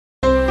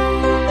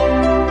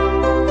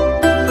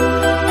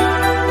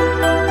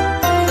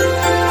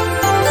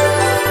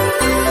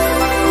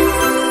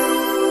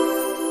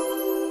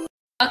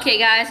Okay,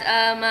 guys.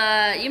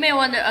 You may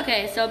wonder.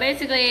 Okay, so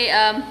basically,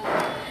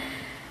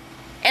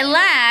 it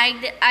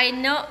lagged.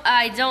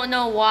 I don't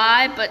know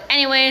why, but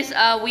anyways,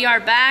 we are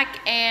back,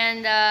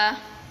 and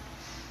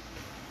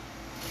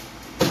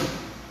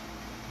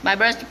my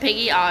brother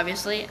Piggy,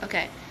 obviously.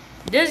 Okay,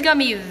 this is gonna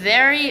be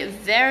very,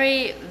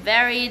 very,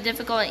 very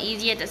difficult and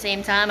easy at the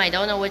same time. I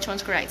don't know which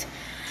one's correct.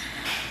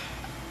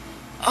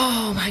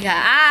 Oh my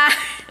god! Ah.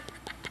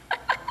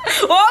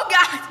 Oh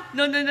god!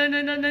 No! Open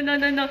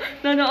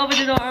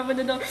the door! Open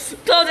the door!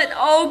 Close it!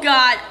 Oh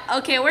god!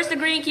 Okay, where's the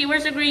green key?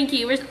 Where's the green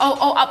key? Where's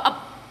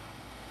up!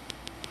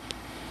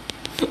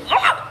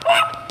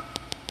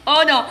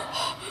 Oh no!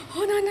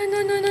 Oh no!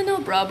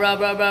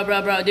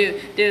 Bro,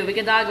 dude, we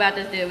can talk about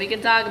this, dude. We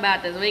can talk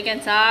about this.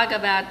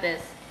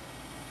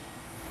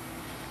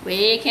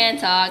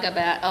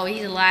 Oh,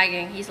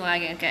 he's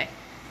lagging. Okay.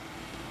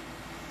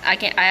 I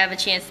have a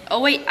chance.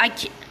 Oh wait,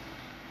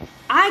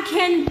 I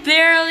can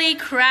barely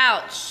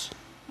crouch.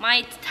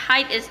 My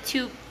height is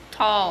too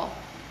tall.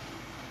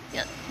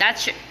 Yeah, that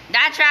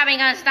trap ain't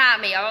gonna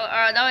stop me.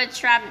 Although it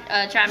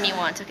trapped me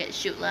once. Okay,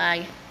 shoot,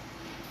 lag.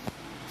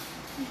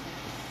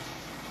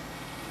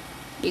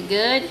 You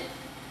good?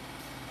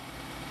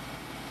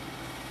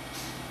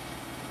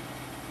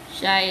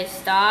 Should I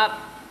stop?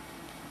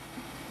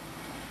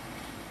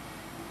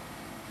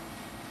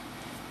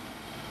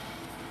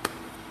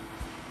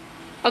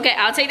 Okay,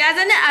 I'll take that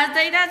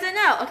as a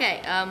no.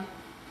 Okay,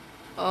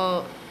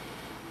 oh,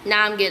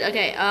 now I'm good.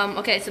 Okay,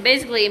 okay, so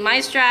basically my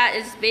strat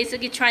is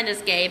basically trying to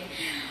escape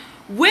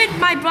with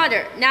my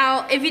brother.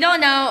 Now, if you don't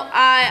know,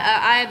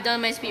 I have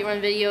done my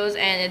speedrun videos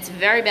and it's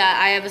very bad.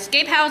 I have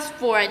escape house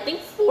for I think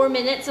 4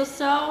 minutes or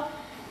so.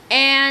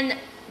 And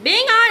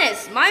being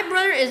honest, my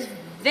brother is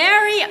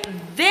very,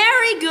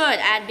 very good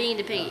at being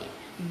the piggy.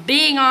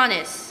 Being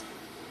honest.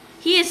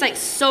 He is like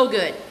so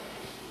good.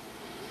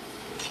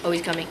 Oh,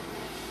 he's coming.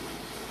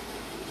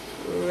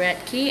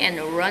 Red key and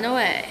run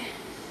away.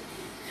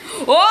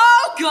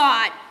 Oh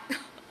god!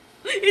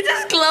 He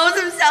just closed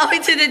himself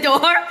into the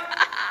door.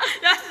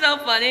 That's so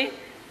funny.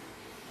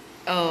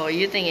 Oh,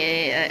 you think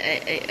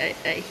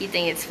he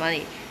think it's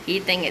funny. He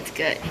think it's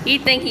good. He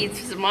think he's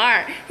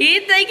smart.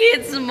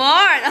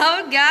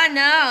 Oh god,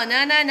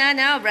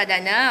 no, brother,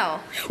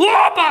 no.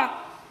 Whoopa!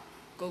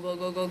 Go.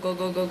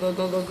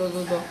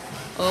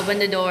 Open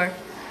the door.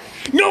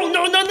 No.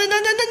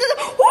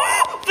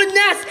 Oh,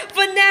 finesse.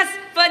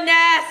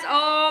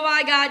 Oh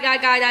my god.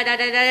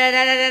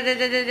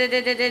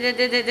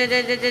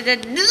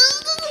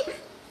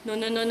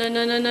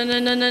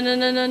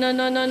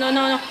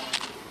 No.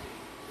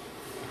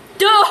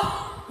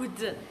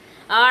 Dude.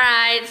 All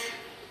right.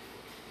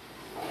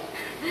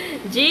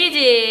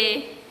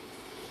 GG.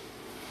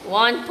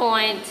 1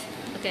 point.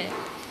 Okay.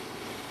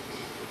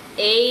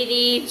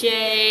 80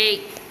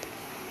 Jake.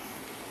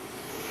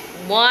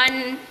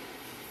 1.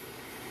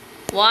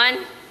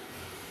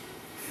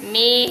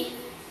 Me.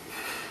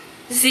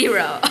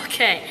 0.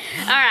 Okay.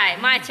 Alright,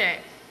 my turn.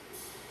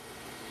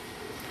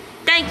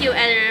 Thank you,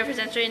 editor, for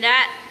censoring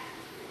that.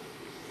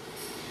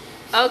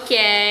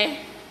 Okay.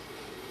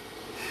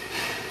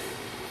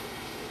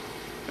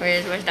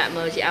 Where's that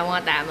emoji? I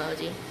want that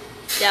emoji.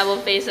 Devil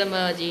face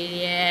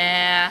emoji,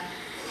 yeah.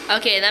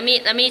 Okay, let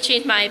me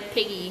change my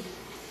piggy.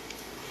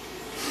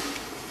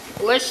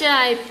 What should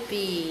I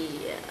be?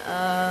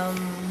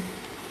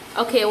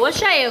 Okay, what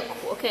should I?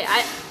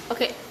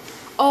 Okay.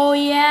 Oh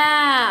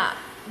yeah,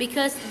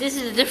 because this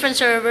is a different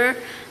server.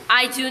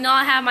 I do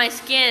not have my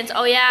skins.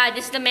 Oh yeah,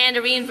 this is the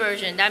Mandarin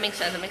version. That makes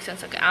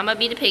sense. Okay, I'm gonna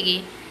be the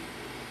piggy.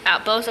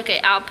 Outpost.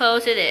 Okay,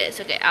 outpost it is.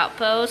 Okay,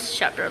 outpost.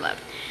 Chapter 11.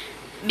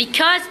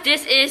 Because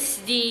this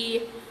is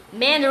the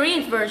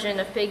Mandarin version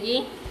of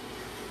Piggy.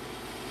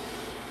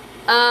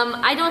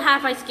 I don't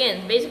have my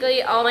skins.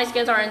 Basically, all my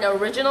skins are in the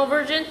original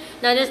version.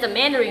 Now this is the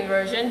Mandarin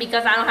version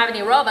because I don't have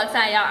any Robux.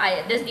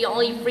 This is the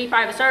only free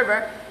private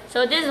server.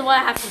 So this is what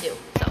I have to do.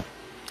 So,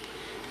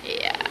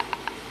 yeah.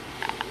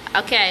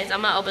 Okay, so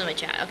I'm gonna open my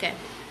chat. Okay.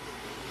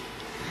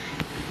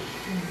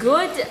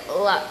 Good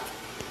luck.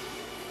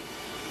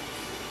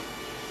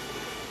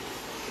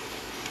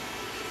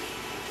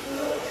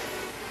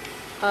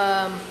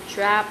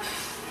 Traps.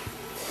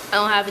 I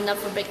don't have enough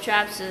for big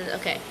traps.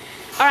 Okay.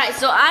 All right.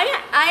 So I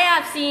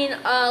have seen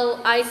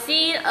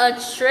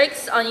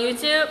tricks on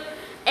YouTube,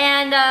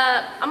 and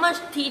I'm gonna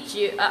teach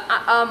you,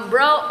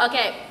 bro.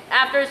 Okay.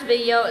 After this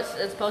video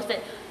is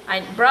posted,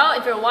 bro,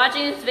 if you're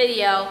watching this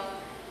video,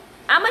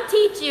 I'm gonna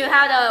teach you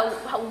how to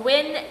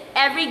win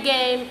every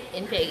game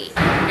in Piggy.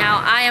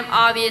 Now I am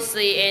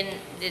obviously in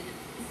the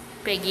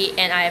Piggy,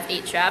 and I have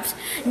 8 traps.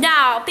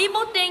 Now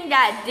people think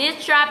that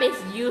this trap is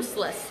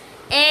useless.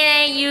 It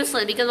ain't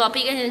useless because while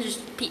people can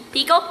just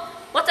Pico?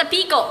 What's a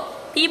Pico?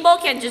 People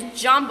can just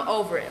jump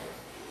over it.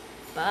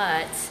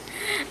 But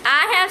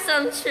I have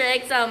some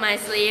tricks on my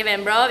sleeve,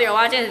 and bro, if you're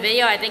watching this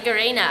video, I think you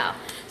already know.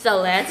 So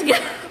let's go.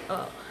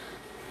 Oh.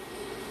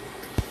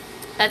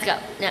 Let's go.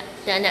 Let's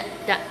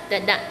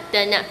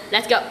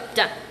go.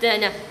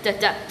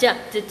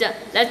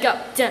 Let's go.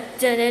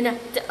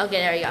 Okay,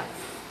 there we go.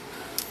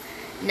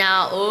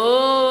 Now,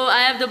 oh,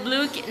 I have the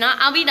blue key. No,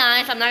 I'll be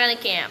nice. I'm not gonna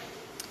camp.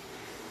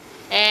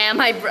 And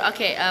my bro,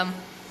 okay,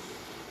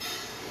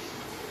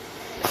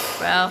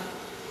 bro.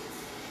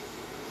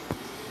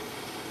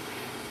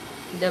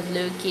 The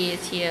blue key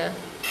is here.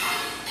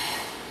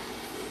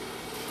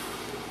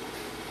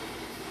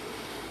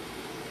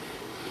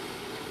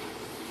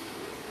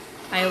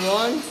 I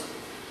won't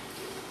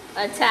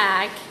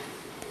attack.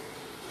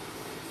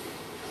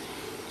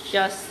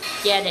 Just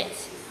get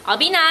it. I'll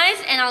be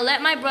nice and I'll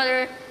let my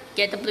brother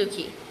get the blue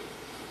key.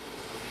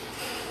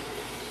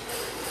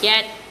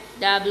 Get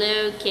the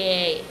blue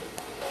key.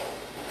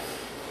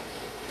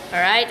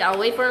 Alright, I'll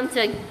wait for him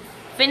to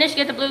finish,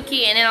 get the blue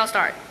key, and then I'll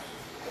start.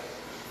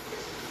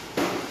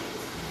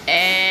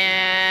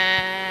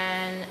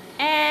 And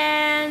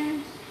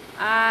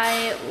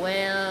I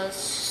will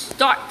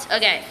start.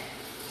 Okay.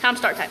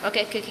 Start time.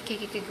 Okay, go.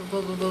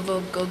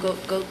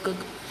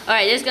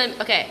 Alright, this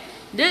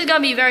is gonna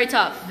be very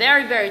tough.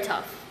 Very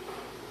tough.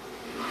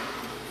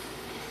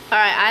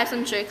 Alright, I have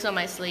some tricks on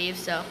my sleeve,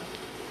 so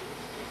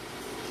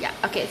yeah,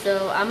 okay,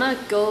 so I'm gonna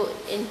go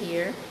in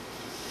here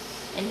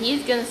and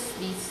he's gonna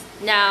be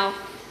now,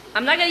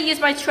 I'm not gonna use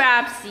my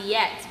traps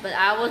yet, but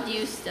I will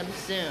use them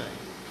soon.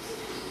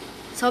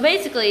 So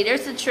basically,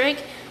 there's a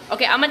trick.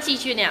 Okay, I'm gonna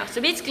teach you now. So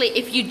basically,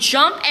 if you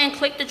jump and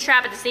click the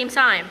trap at the same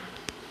time,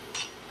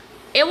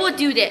 it will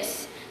do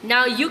this.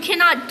 Now you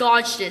cannot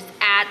dodge this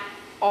at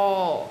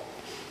all.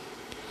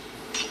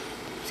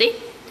 See?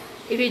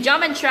 If you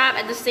jump and trap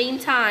at the same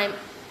time,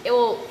 it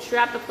will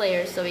trap the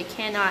player so he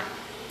cannot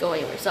go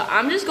anywhere. So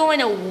I'm just going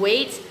to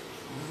wait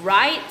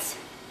right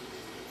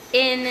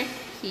in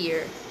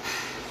here.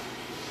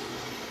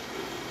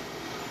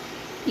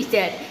 He's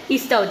dead.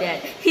 He's so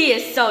dead. He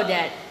is so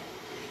dead.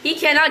 He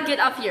cannot get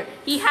up here.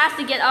 He has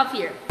to get up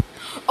here.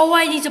 Oh,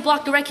 I need to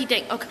block the recce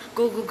thing. Okay,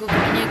 go.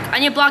 I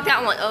need to block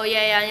that one. Oh,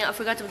 yeah, I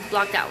forgot to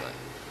block that one.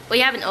 Well,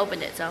 you haven't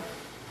opened it, so.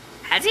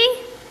 Has he?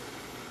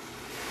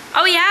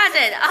 Oh, he has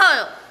it.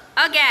 Oh,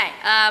 okay.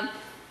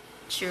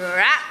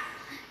 Trap.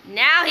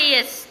 Now he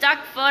is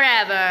stuck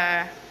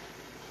forever.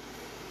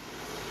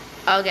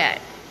 Okay.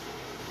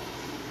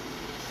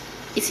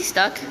 Is he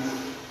stuck?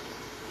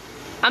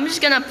 I'm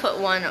just gonna put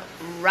one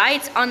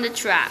right on the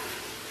trap.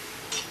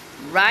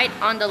 Right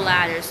on the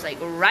ladders, like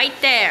right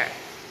there.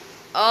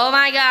 Oh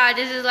my god,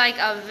 this is like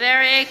a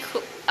very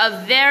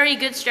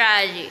good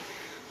strategy.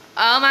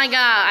 Oh my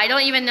god, I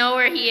don't even know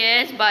where he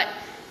is, but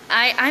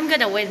I'm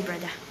gonna win,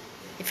 brother.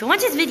 If you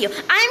watch this video,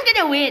 I'm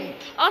gonna win.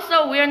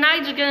 Also, we're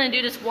not just gonna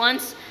do this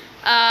once.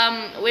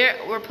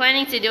 We're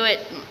planning to do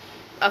it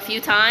a few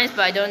times,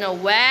 but I don't know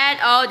when.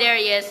 Oh, there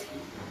he is.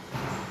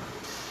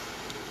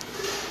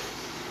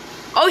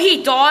 Oh,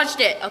 he dodged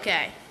it.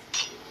 Okay.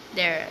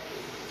 There.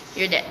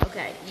 You're dead.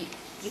 Okay.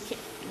 You can't.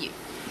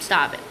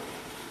 Stop it.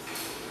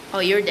 Oh,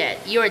 you're dead.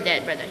 You are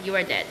dead, brother. You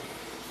are dead.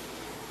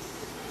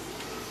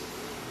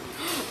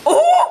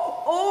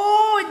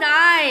 Oh,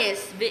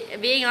 nice.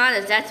 Being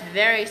honest, that's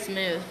very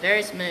smooth.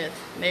 Very smooth.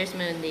 Very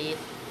smooth indeed.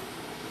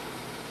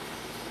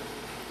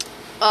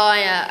 Oh,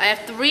 yeah. I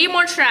have 3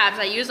 more traps.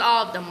 I used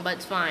all of them, but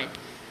it's fine.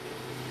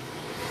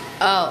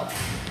 Oh.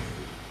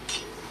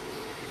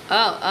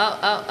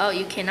 Oh,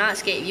 you cannot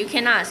escape. You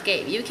cannot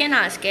escape. You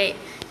cannot escape.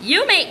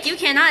 You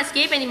cannot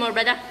escape anymore,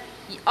 brother.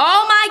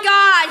 Oh my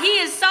god, he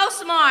is so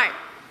smart.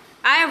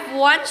 I have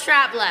 1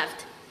 trap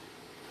left.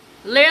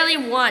 Literally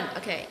 1.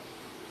 Okay.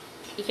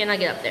 He cannot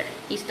get up there.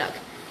 He's stuck.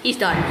 He's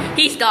done.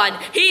 He's done.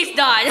 He's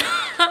done.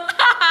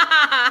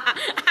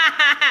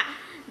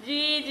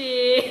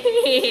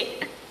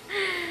 GG.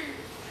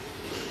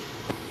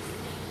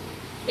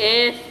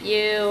 If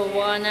you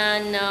wanna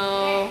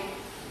know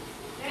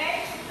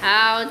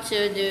how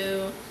to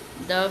do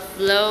the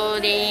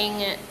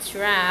floating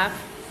trap,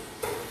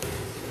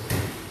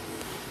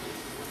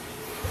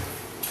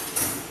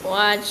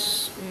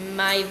 watch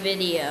my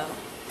video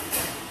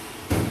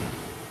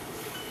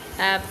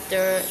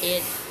after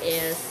it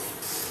is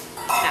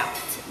out.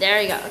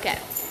 There you go. Okay.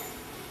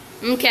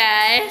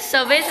 Okay.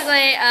 So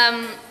basically,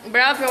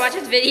 bro, if you're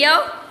watching this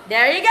video,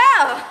 there you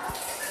go.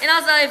 And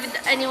also,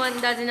 if anyone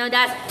doesn't know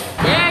that,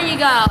 there you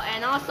go.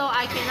 And also,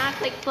 I cannot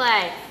click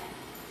play.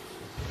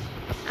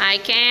 I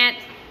can't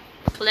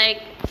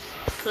click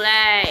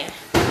play.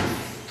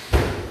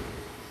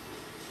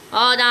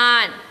 Hold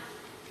on.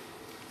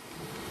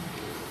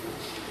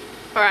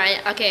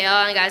 Alright, okay,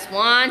 hold on guys,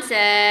 1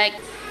 sec.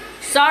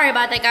 Sorry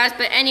about that guys,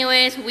 but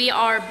anyways, we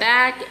are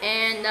back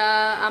and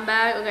I'm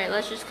back. Okay,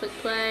 let's just click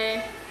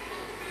play.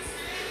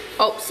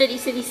 Oh, city.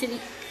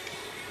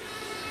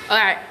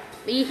 Alright,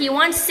 he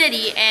wants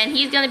city and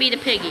he's gonna be the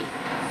piggy.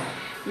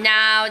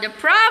 Now, the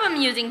problem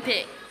using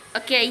pig,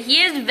 okay,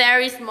 he is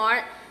very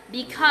smart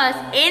because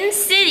in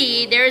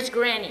city, there's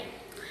Granny.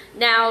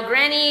 Now,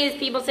 Granny,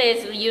 people say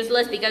it's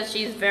useless because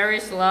she's very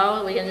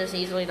slow. We can just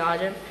easily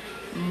dodge him.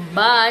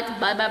 But,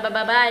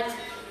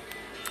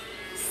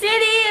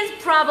 city is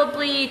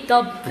probably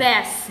the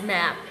best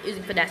map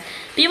using finesse.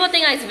 People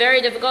think it's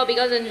very difficult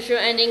because in the true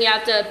ending you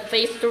have to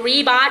face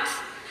 3 bots.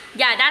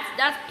 Yeah,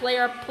 that's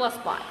player plus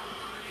bot.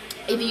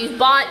 If you use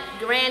bot,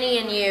 Granny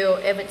and you.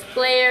 If it's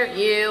player,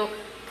 you.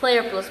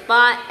 Player plus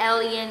bot,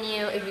 Ellie and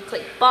you. If you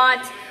click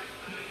bot,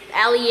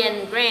 Ellie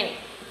and Granny.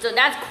 So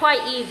that's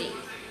quite easy.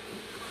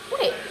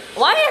 Wait,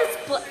 why is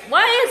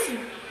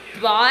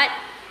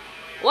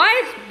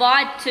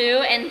bot 2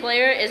 and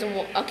player is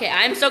 1? Okay,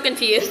 I'm so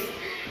confused.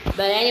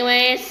 But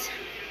anyways,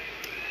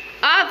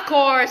 of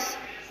course,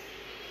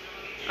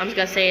 I'm just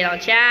gonna say it on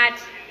chat.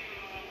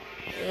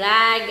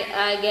 Lag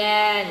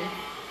again.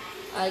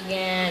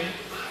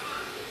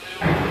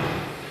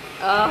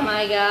 Oh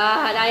my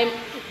god,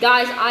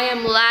 guys, I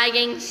am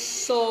lagging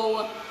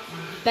so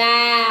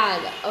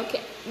bad.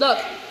 Okay, look,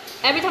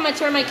 every time I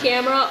turn my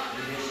camera,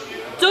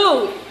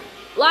 dude,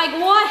 like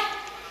what?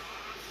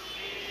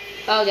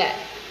 Okay,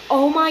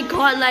 oh my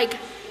god, like,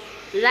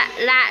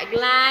 lag.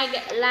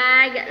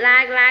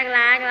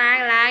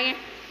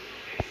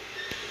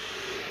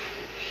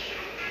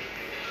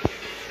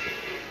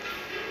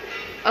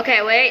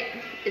 Okay, wait,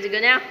 is it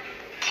good now?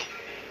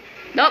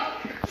 Nope,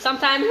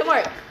 sometimes it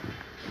works.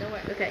 Don't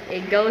worry. Okay,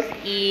 it goes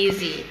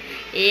easy.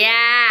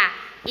 Yeah,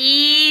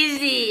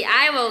 easy.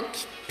 I will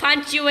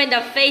punch you in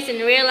the face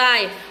in real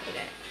life.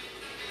 Okay.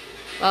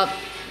 Well,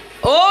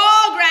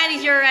 oh,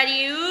 Granny's here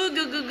already. Ooh,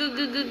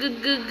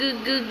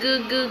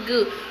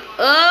 goo.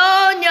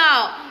 Oh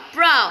no,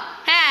 bro.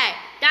 Hey,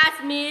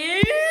 that's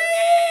me.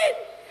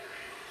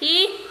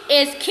 He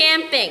is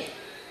camping.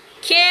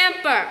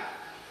 Camper.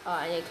 Oh,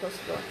 I need to close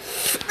the door.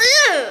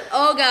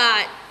 Oh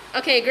god.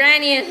 Okay,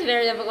 Granny is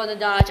very difficult to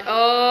dodge.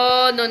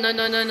 Oh, no.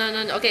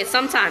 Okay,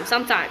 sometimes.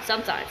 Literally,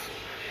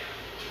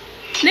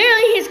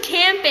 he's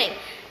camping.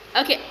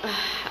 Okay,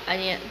 I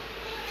need it.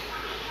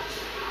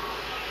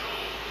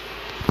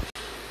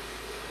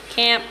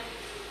 Camp.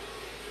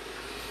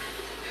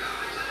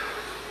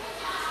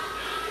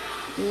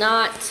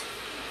 Not.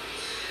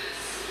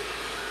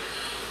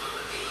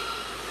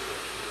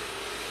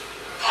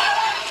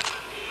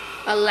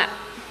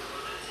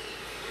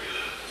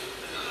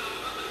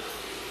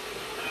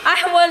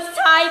 I was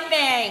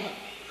typing.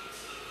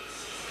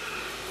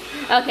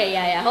 Okay,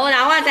 yeah. Hold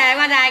on, one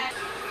sec.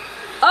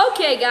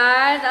 Okay,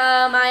 guys.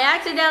 I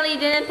accidentally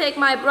didn't pick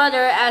my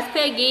brother as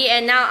Piggy,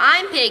 and now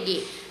I'm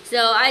Piggy.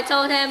 So I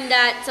told him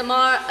that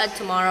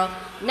tomorrow,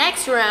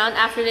 next round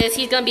after this,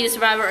 he's gonna be the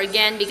survivor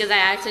again because I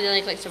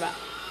accidentally clicked survive.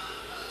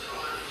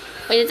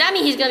 Wait, does that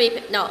mean he's gonna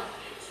be no?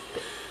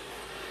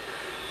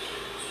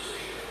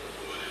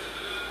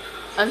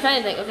 I'm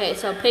trying to think. Okay,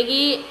 so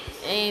Piggy,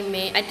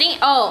 Amy. I think.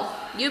 Oh.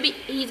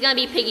 He's gonna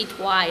be Piggy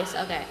twice.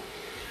 Okay.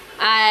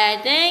 I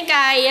think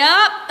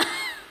yup.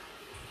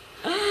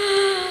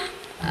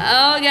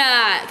 Oh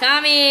god,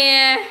 come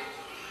here.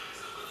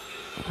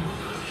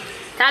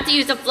 Time to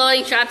use the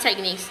floating trap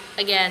techniques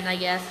again, I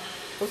guess.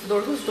 Close the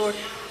door.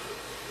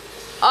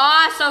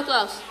 Oh, so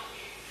close.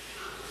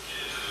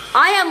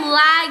 I am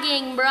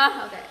lagging,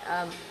 bruh. Okay,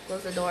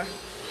 close the door.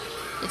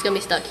 He's gonna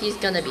be stuck. He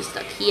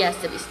has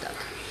to be stuck.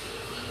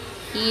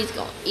 He's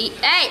gonna eat.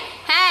 Hey!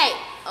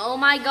 Oh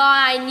my god,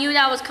 I knew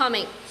that was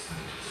coming.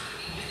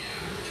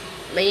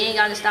 But he ain't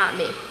gonna stop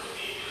me.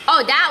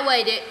 Oh, that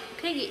way, dude.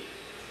 Piggy.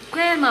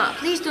 Grandma,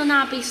 please do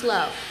not be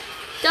slow.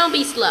 Don't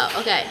be slow.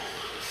 Okay.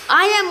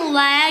 I am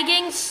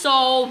lagging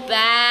so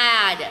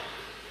bad.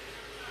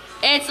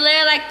 It's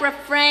literally like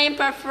frame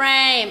per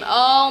frame.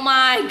 Oh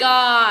my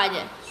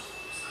god.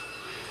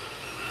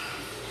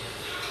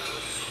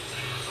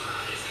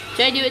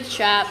 Should I do a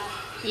trap?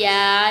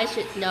 Yeah, I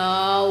should.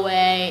 No,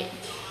 wait.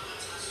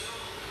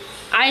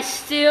 I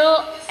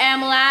still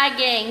am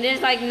lagging. This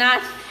is like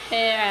not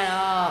fair at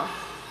all.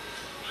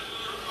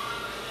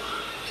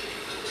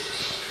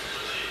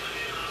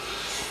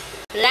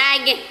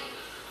 Lag.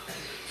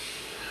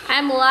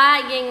 I'm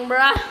lagging,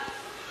 bruh.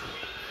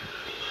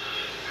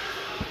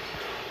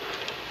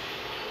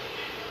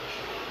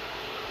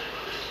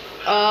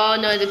 Oh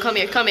no, come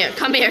here, brother,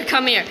 come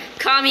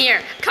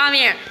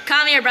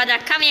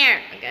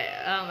here. Okay,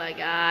 oh my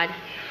god.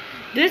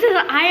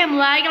 I am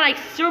lagging like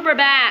super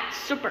bad.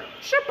 Super.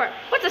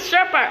 What's a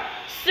super?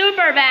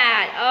 Super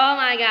bad. Oh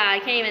my god, I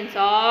can't even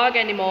talk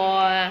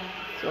anymore.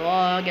 No,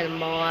 I'm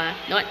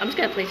just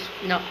gonna place,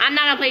 no, I'm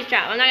not gonna place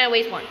trap. I'm not gonna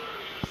waste one.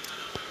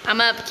 I'm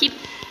gonna keep,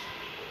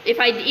 if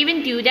I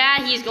even do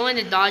that, he's going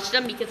to dodge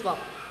them because, well,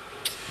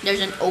 there's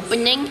an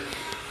opening.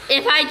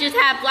 If I just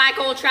have black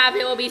hole trap,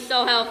 it will be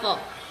so helpful.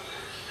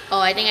 Oh,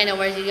 I think I know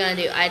what he's gonna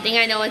do. I think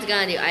I know what he's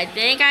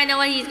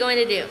going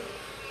to do.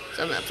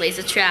 So I'm gonna place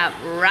a trap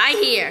right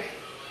here.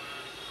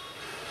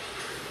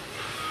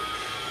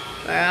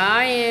 Where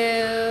are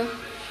you?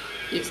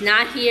 He's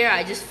not here,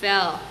 I just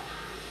fell.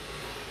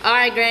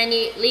 Alright,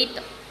 Granny, lead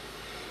the...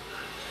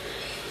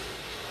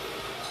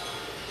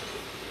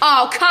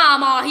 Oh,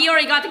 come on, he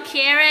already got the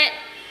carrot.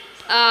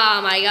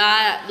 Oh my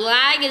god,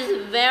 lag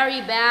is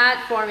very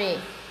bad for me.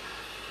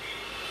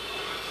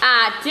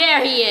 Ah,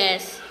 there he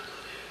is.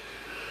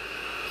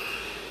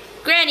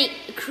 Granny,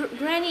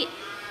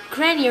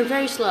 you're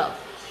very slow.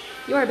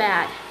 You're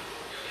bad.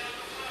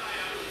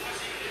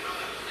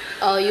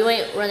 Oh, you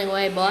ain't running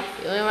away, boy.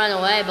 You ain't running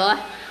away, boy.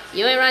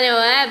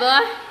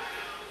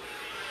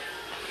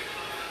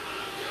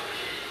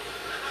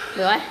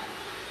 Wait, what?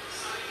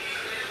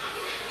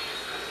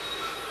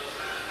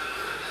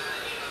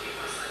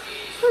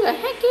 Who the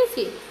heck is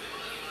he? Did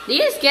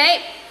he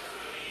escape?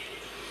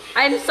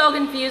 I'm so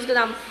confused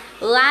because I'm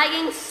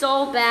lagging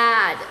so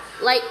bad.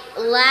 Like,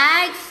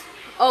 lags.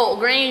 Oh,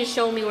 Granny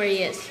showed me where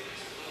he is.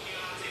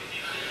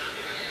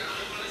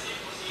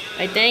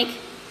 I think.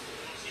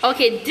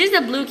 Okay, this is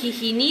the blue key.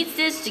 He needs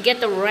this to get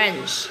the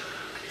wrench.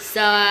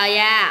 So,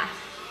 yeah.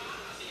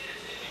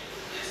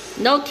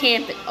 No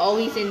camping. Oh,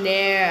 he's in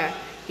there.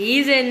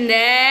 He's in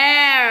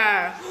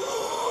there.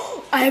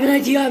 I have an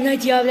idea.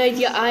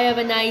 I have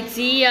an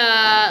idea.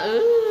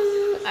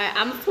 Ooh. Alright,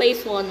 I'm gonna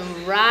place one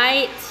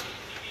right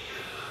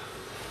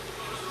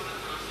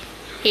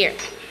here.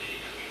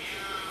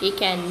 He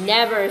can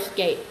never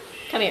escape.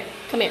 Come here.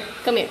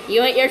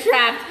 You're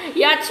trapped.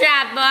 You're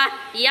trapped, boy.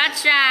 You're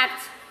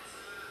trapped.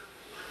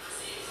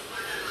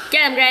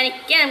 Get him, Granny.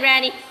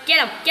 Get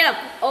him.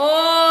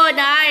 Oh,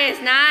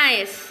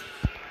 nice.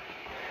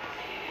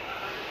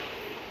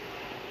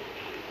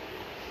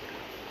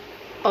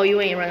 Oh,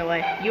 you ain't run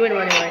away.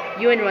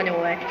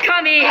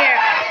 Come here.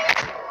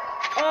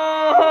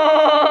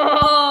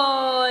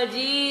 Oh,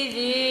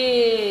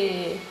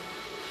 GG.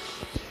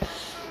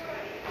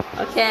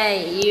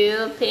 Okay,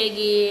 you,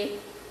 Piggy,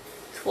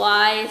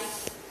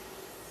 twice.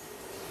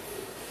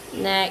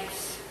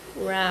 Next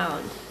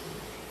round.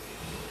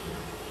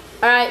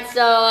 Alright,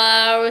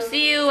 so we'll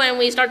see you when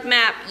we start the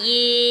map.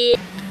 Yeah.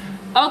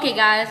 Okay,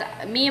 guys,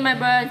 me and my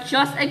brother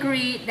just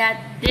agreed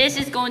that this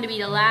is going to be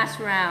the last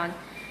round.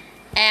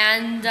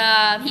 And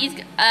he's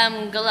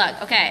good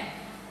luck. Okay.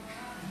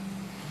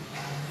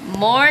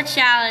 More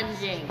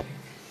challenging.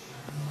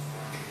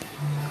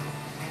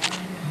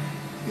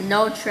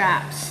 No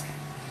traps.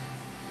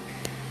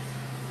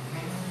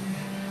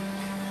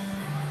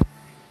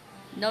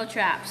 No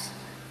traps.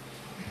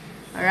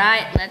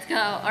 Alright, let's go.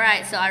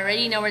 Alright, so I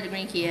already know where the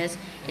green key is.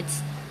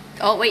 It's,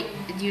 oh wait,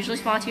 it usually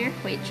spawns here.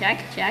 Wait,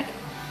 check.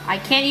 I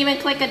can't even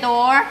click a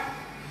door.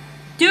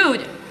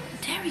 Dude,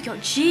 there we go,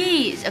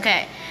 jeez.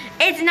 Okay,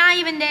 it's not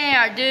even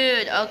there,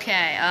 dude.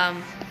 Okay,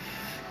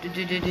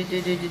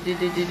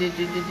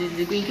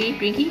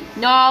 green key.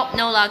 No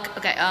luck.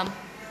 Okay, let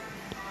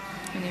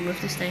me move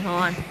this thing,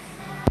 hold on.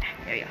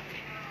 There you go.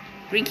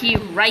 Green key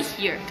right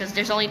here, because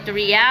there's only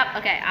 3. Yeah,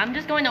 okay, I'm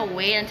just going to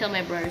wait until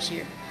my brother's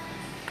here.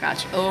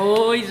 Crouch.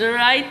 Oh, he's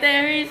right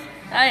there.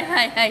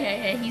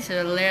 Hey, he's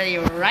literally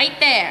right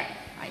there.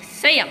 I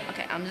see him.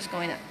 Okay, I'm just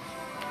going to.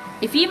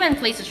 If he even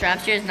places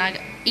traps here, it's not.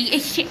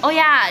 Oh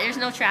yeah, there's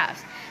no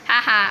traps.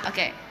 Haha.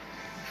 Okay.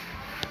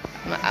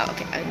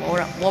 Okay, I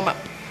warm up.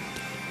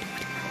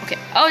 Okay.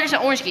 Oh, there's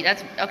an orange key.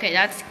 That's okay.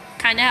 That's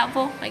kind of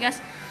helpful, I guess.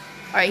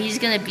 All right, he's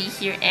gonna be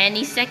here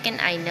any second.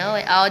 I know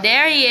it. Oh,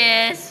 there he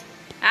is.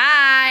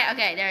 Hi.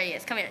 Okay, there he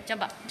is. Come here.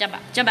 Jump out.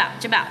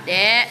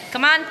 There.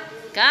 Come on,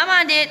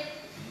 dude.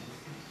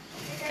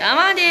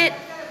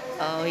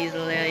 Oh, he's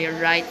literally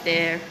right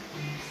there.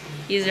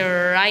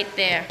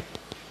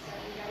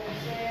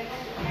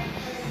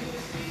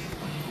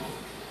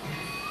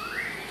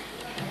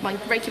 Come on,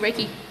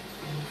 breaky.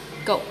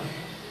 Go.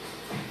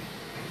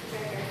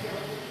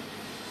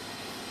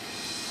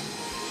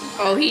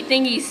 Oh, he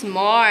think he's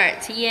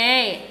smart. He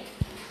ain't.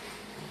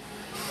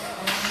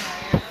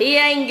 He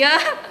ain't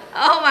good.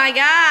 Oh my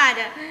god.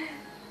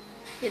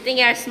 You think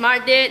you're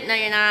smart, dude? No,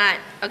 you're not.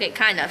 Okay,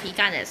 kind of. He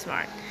kind of is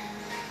smart.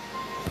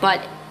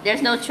 But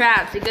there's no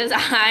traps because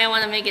I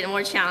want to make it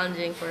more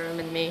challenging for him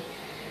and me.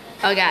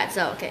 Oh god,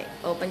 so okay,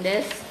 open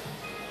this.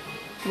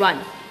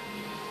 Run.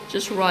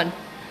 Just run.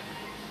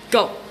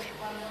 Go.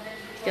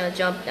 He's gonna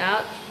jump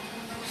out.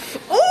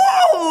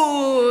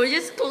 Ooh!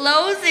 Just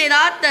close it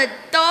out the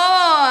door.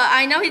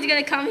 I know he's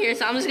gonna come here,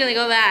 so I'm just gonna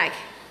go back.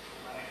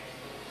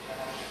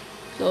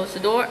 Close the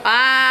door.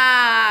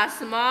 Ah,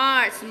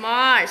 smart,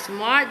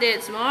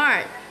 dude,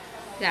 smart.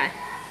 Okay.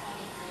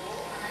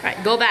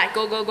 Alright, go back.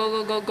 Go.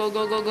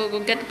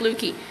 Get the blue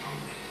key.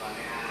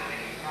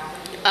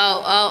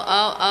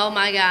 Oh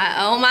my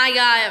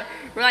god.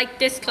 We're like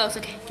this close.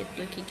 Okay, get the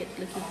blue key.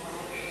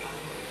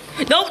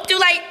 No, too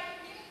late.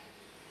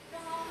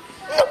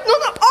 No.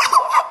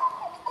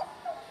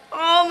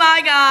 Oh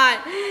my god.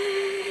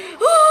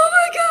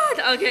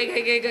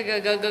 Okay,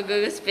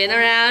 go. Spin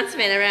around.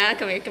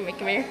 Come here. Come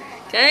here,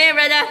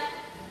 brother.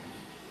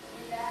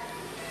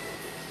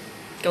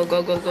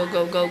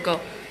 Go.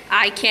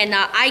 I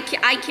cannot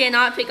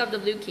pick up the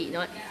blue key. You know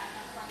what?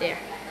 There.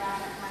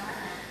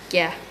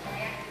 Yeah.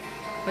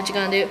 What you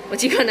gonna do?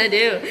 What you gonna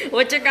do?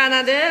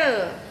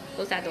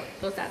 Close that door.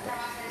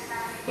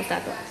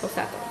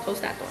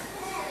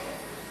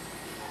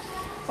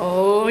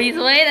 Oh, he's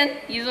waiting.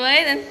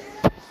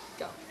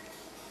 Go.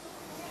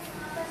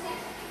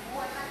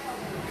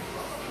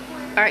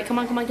 Alright, come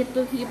on, get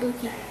the blue key.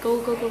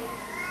 Go.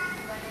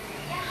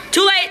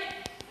 Too late!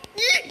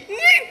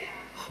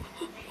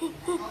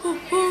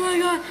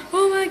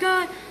 Oh my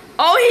god.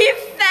 Oh, he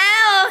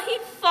fell! He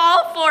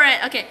fall for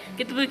it. Okay,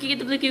 get the blue key,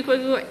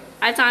 quick.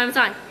 I have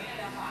time.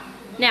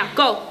 Now,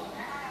 go.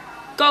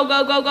 Go.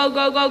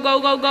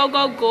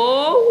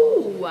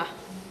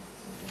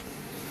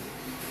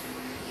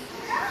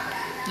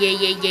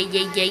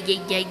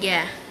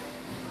 Yeah.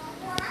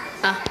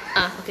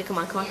 Okay, come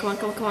on.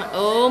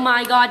 Oh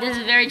my god, this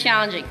is very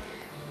challenging.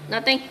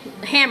 Nothing.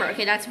 Hammer.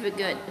 Okay, that's good.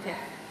 Okay.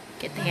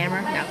 Get the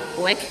hammer. Now,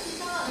 quick.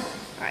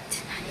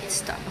 Alright, it's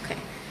stuck. Okay.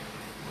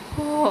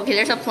 Oh, okay,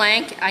 there's a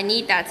plank. I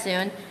need that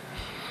soon.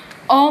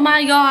 Oh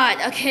my god.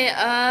 Okay,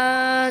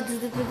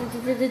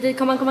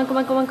 come on,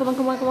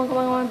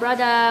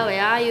 brother.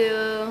 Where are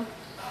you?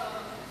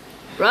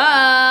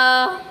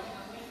 Bro.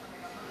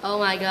 Oh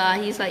my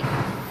god, he's like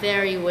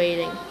very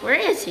waiting. Where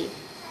is he?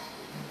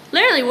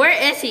 Literally, where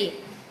is he?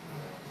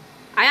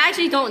 I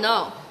actually don't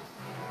know.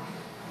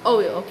 Oh,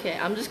 okay,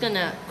 I'm just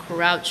gonna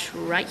crouch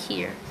right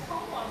here.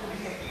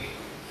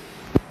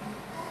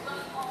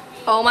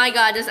 Oh my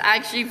god, this is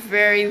actually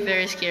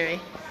very scary.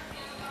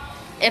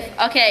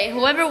 Okay,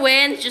 whoever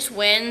wins, just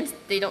wins.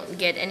 They don't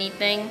get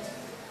anything.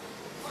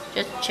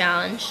 Just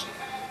challenge.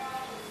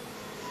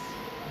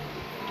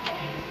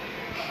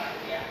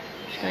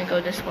 Just gonna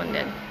go this one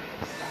then.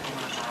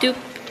 Doop.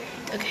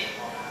 Okay.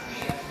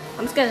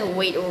 I'm just gonna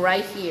wait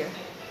right here.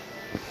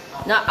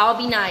 No, I'll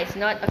be nice.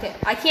 Not okay.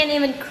 I can't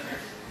even.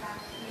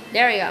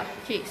 There we go.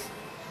 Jeez.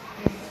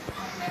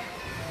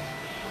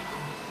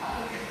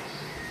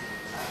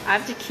 I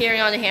have to carry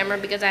on the hammer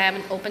because I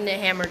haven't opened the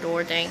hammer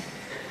door thing.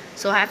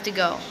 So I have to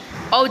go.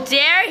 Oh,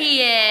 there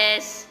he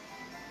is.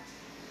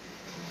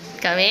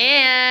 Come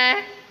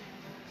here.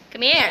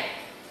 Come here.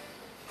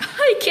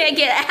 I can't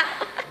get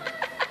out.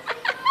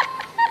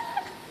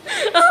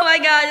 Oh my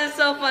god, it's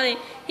so funny.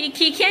 He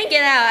can't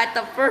get out at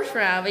the first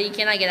round, but he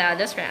cannot get out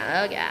this round.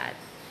 Oh god.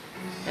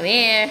 Come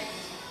here.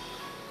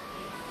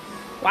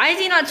 Why is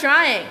he not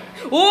trying?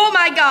 Oh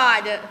my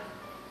god.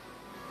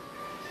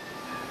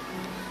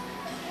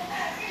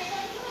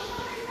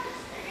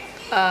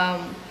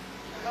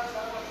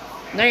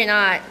 No, you're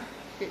not.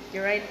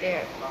 You're right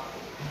there.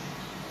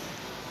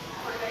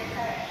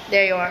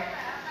 There you are.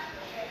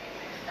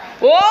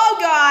 Oh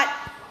God!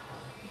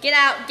 Get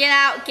out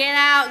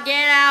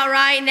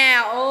right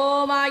now.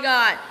 Oh my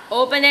God.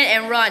 Open it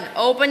and run.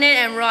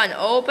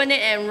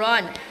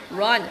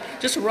 Run.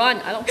 Just run.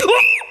 I don't.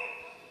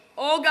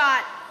 Oh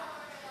God.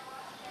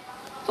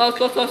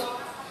 Close.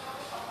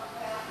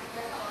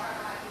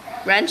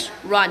 Wrench,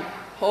 run.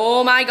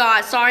 Oh my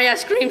God. Sorry I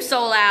screamed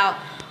so loud.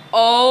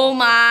 Oh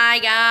my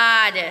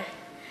God.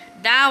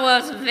 That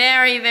was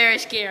very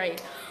scary.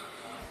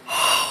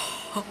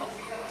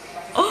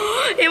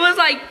 It was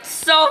like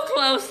so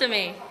close to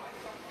me.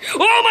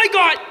 Oh my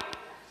God!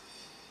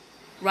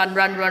 Run.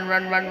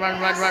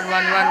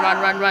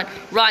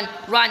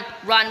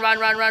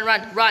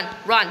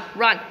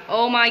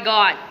 Oh my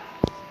God.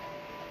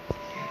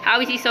 How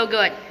is he so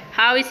good?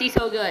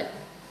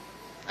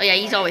 Oh yeah,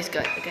 he's always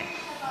good. Okay.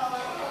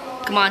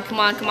 Come on.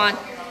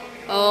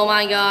 Oh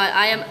my God.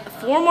 I am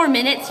 4 more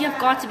minutes. You have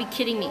got to be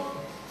kidding me.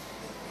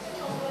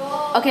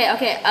 Okay.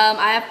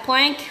 I have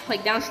plank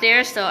like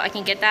downstairs, so I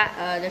can get that.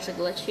 There's a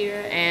glitch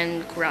here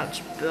and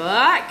crouch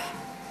back.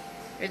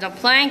 There's a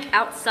plank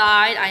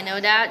outside. I know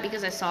that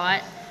because I saw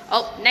it.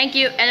 Oh, thank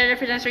you, editor,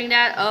 for answering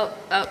that.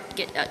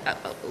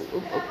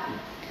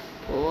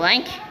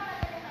 Plank.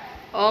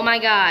 Oh my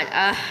God.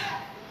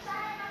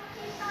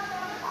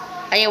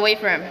 I need to wait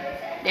for him.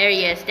 There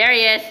he is.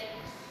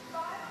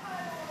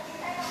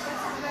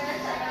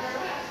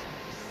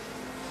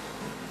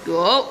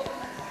 Go.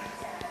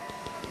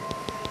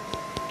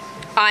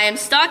 I am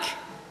stuck.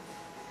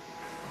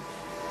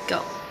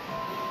 Go.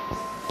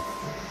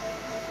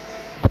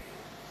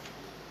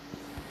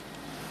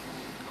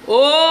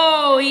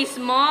 Oh, he's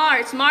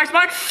smart. No.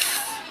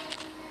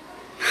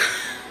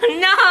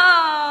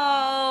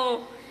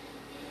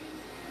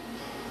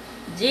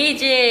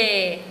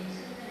 GG.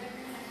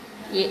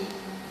 You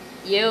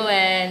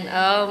win.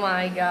 Oh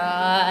my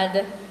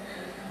God.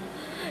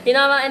 You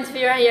know, I'm gonna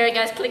interfere right here,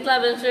 guys. Click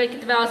love and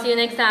subscribe. See you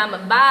next time.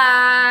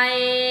 Bye.